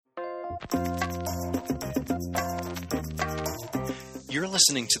You're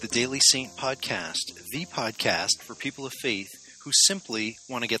listening to the Daily Saint Podcast, the podcast for people of faith who simply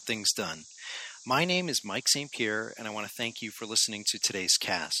want to get things done. My name is Mike St. Pierre, and I want to thank you for listening to today's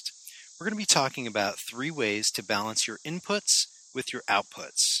cast. We're going to be talking about 3 ways to balance your inputs with your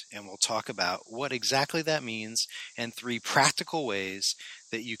outputs, and we'll talk about what exactly that means and 3 practical ways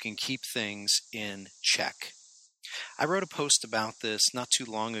that you can keep things in check. I wrote a post about this not too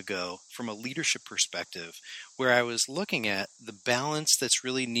long ago from a leadership perspective, where I was looking at the balance that's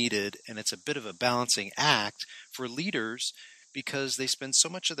really needed, and it's a bit of a balancing act for leaders because they spend so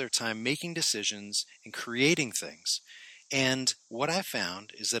much of their time making decisions and creating things. And what I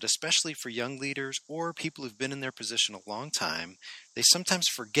found is that especially for young leaders or people who've been in their position a long time, they sometimes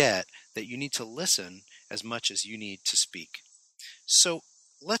forget that you need to listen as much as you need to speak. So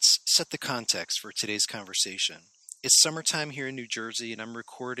let's set the context for today's conversation. It's summertime here in New Jersey, and I'm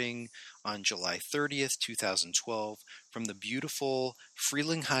recording on July 30th, 2012, from the beautiful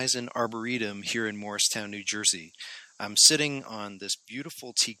Frelinghuysen Arboretum here in Morristown, New Jersey. I'm sitting on this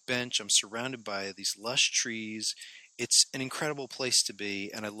beautiful teak bench. I'm surrounded by these lush trees. It's an incredible place to be,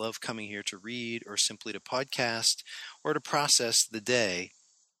 and I love coming here to read or simply to podcast or to process the day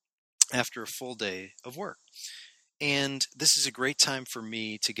after a full day of work. And this is a great time for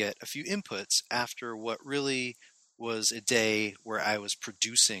me to get a few inputs after what really was a day where I was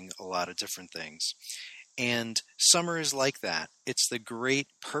producing a lot of different things. And summer is like that. It's the great,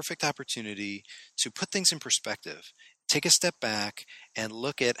 perfect opportunity to put things in perspective, take a step back, and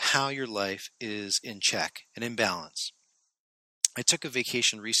look at how your life is in check and in balance. I took a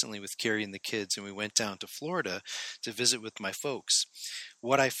vacation recently with Carrie and the kids, and we went down to Florida to visit with my folks.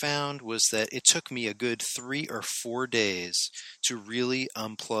 What I found was that it took me a good 3 or 4 days to really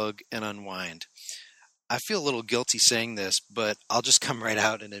unplug and unwind. I feel a little guilty saying this, but I'll just come right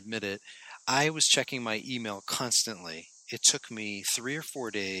out and admit it. I was checking my email constantly. It took me 3 or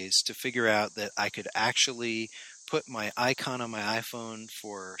 4 days to figure out that I could actually put my icon on my iPhone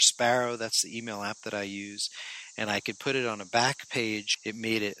for Sparrow, that's the email app that I use, and I could put it on a back page. It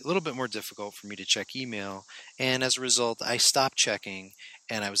made it a little bit more difficult for me to check email, and as a result, I stopped checking,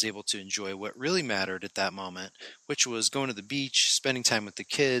 and I was able to enjoy what really mattered at that moment, which was going to the beach, spending time with the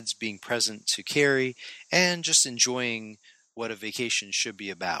kids, being present to Carrie, and just enjoying what a vacation should be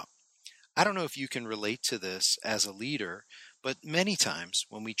about. I don't know if you can relate to this as a leader, but many times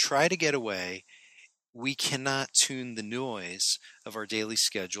when we try to get away, we cannot tune the noise of our daily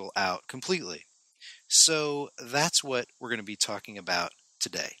schedule out completely. So that's what we're going to be talking about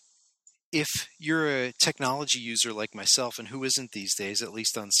today. If you're a technology user like myself, and who isn't these days, at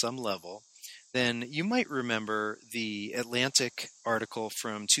least on some level, then you might remember the Atlantic article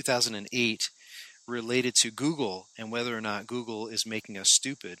from 2008 related to Google and whether or not Google is making us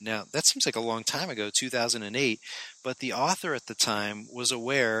stupid. Now, that seems like a long time ago, 2008, but the author at the time was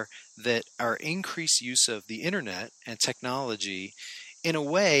aware that our increased use of the internet and technology in a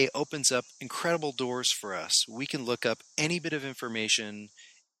way opens up incredible doors for us. We can look up any bit of information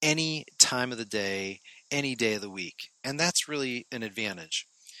any time of the day, any day of the week, and that's really an advantage.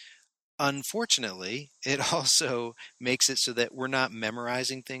 Unfortunately, it also makes it so that we're not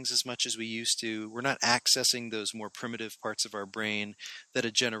memorizing things as much as we used to. We're not accessing those more primitive parts of our brain that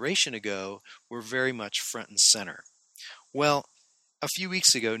a generation ago were very much front and center. Well, a few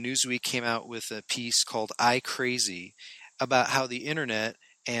weeks ago, Newsweek came out with a piece called iCrazy about how the internet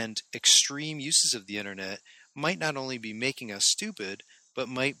and extreme uses of the internet might not only be making us stupid, but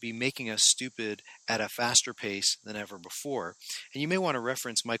might be making us stupid at a faster pace than ever before. And you may want to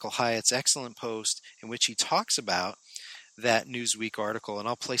reference Michael Hyatt's excellent post in which he talks about that Newsweek article, and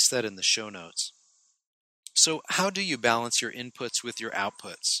I'll place that in the show notes. So how do you balance your inputs with your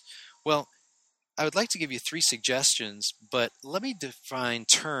outputs? Well, I would like to give you 3 suggestions, but let me define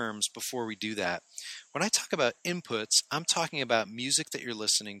terms before we do that. When I talk about inputs, I'm talking about music that you're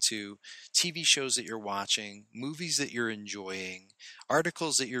listening to, TV shows that you're watching, movies that you're enjoying,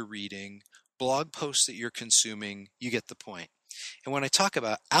 articles that you're reading, blog posts that you're consuming. You get the point. And when I talk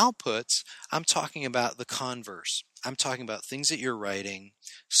about outputs, I'm talking about the converse. I'm talking about things that you're writing,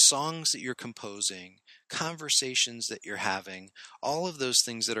 songs that you're composing, conversations that you're having, all of those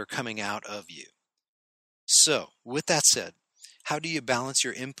things that are coming out of you. So, with that said, how do you balance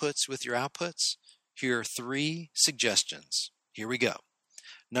your inputs with your outputs? Here are 3 suggestions. Here we go.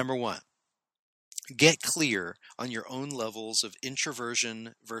 Number 1, get clear on your own levels of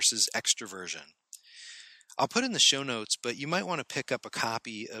introversion versus extroversion. I'll put in the show notes, but you might want to pick up a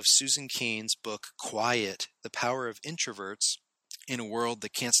copy of Susan Cain's book, Quiet, The Power of Introverts in a World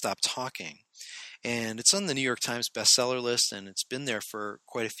That Can't Stop Talking. and it's on the New York Times bestseller list, and it's been there for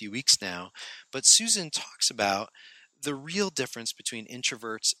quite a few weeks now. But Susan talks about the real difference between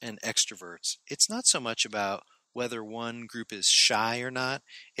introverts and extroverts. It's not so much about whether one group is shy or not.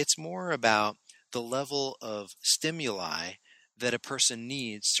 It's more about the level of stimuli that a person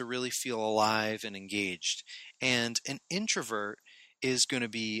needs to really feel alive and engaged. And an introvert is going to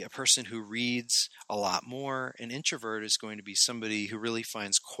be a person who reads a lot more. An introvert is going to be somebody who really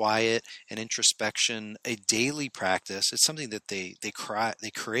finds quiet and introspection a daily practice. It's something that they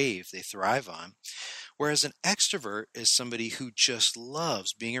crave, they thrive on. Whereas an extrovert is somebody who just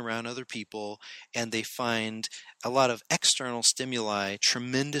loves being around other people, and they find a lot of external stimuli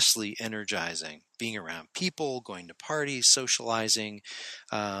tremendously energizing. Being around people, going to parties, socializing,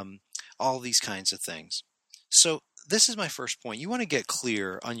 all these kinds of things. So this is my first point. You want to get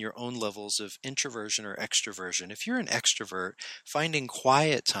clear on your own levels of introversion or extroversion. If you're an extrovert, finding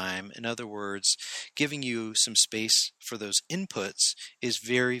quiet time, in other words, giving you some space for those inputs, is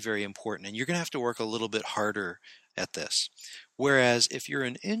very, very important. And you're going to have to work a little bit harder at this. Whereas if you're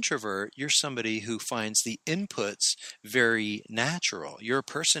an introvert, you're somebody who finds the inputs very natural. You're a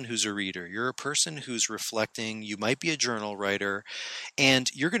person who's a reader. You're a person who's reflecting. You might be a journal writer. And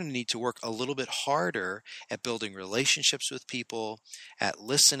you're going to need to work a little bit harder at building relationships with people, at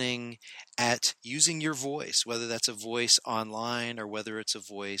listening, at using your voice, whether that's a voice online or whether it's a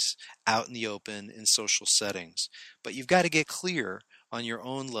voice out in the open in social settings. But you've got to get clear on your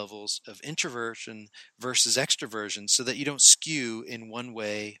own levels of introversion versus extroversion so that you don't skew in one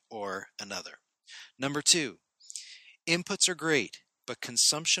way or another. Number 2, inputs are great, but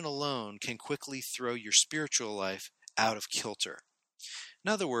consumption alone can quickly throw your spiritual life out of kilter. In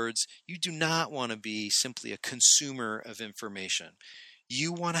other words, you do not want to be simply a consumer of information.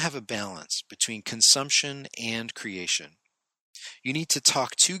 You want to have a balance between consumption and creation. You need to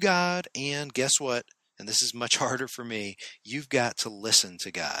talk to God, and guess what? And this is much harder for me, you've got to listen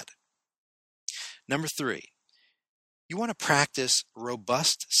to God. Number 3, you want to practice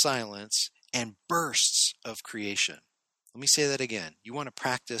robust silence and bursts of creation. Let me say that again. You want to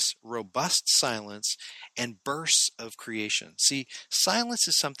practice robust silence and bursts of creation. See, silence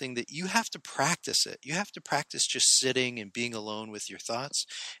is something that you have to practice it. You have to practice just sitting and being alone with your thoughts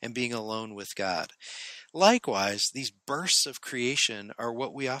and being alone with God. Likewise, these bursts of creation are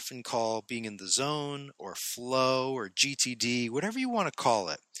what we often call being in the zone or flow or GTD, whatever you want to call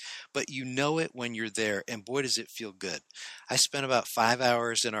it. But you know it when you're there, and boy, does it feel good. I spent about 5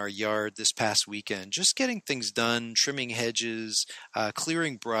 hours in our yard this past weekend just getting things done, trimming hedges,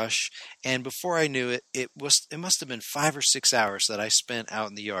 clearing brush, and before I knew it, it must have been 5 or 6 hours that I spent out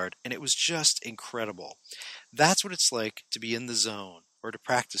in the yard, and it was just incredible. That's what it's like to be in the zone or to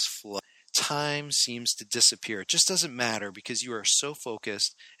practice flow. Time seems to disappear. It just doesn't matter because you are so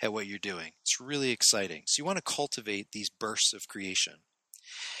focused at what you're doing. It's really exciting. So you want to cultivate these bursts of creation.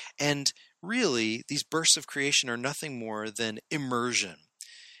 And really, these bursts of creation are nothing more than immersion.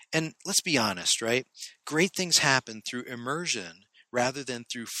 And let's be honest, right? Great things happen through immersion rather than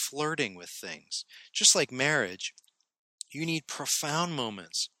through flirting with things. Just like marriage, you need profound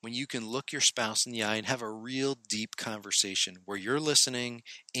moments when you can look your spouse in the eye and have a real deep conversation where you're listening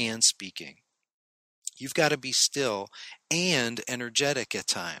and speaking. You've got to be still and energetic at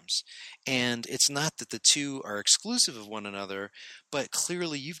times. And it's not that the two are exclusive of one another, but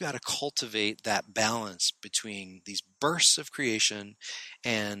clearly you've got to cultivate that balance between these bursts of creation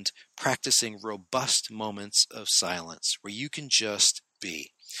and practicing robust moments of silence where you can just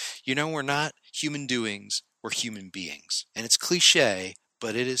be. You know, we're not human doings. We're human beings. And it's cliche,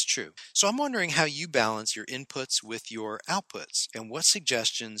 but it is true. So I'm wondering how you balance your inputs with your outputs, and what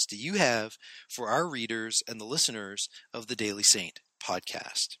suggestions do you have for our readers and the listeners of the Daily Saint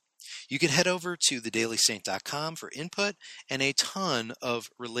podcast? You can head over to thedailysaint.com for input and a ton of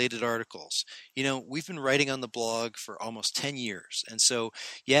related articles. You know, we've been writing on the blog for almost 10 years. And so,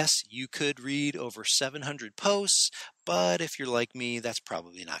 yes, you could read over 700 posts, but if you're like me, that's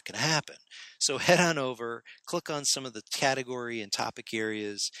probably not going to happen. So head on over, click on some of the category and topic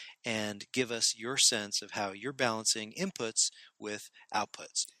areas, and give us your sense of how you're balancing inputs with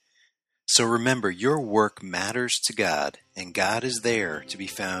outputs. So remember, your work matters to God, and God is there to be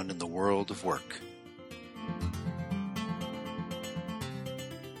found in the world of work.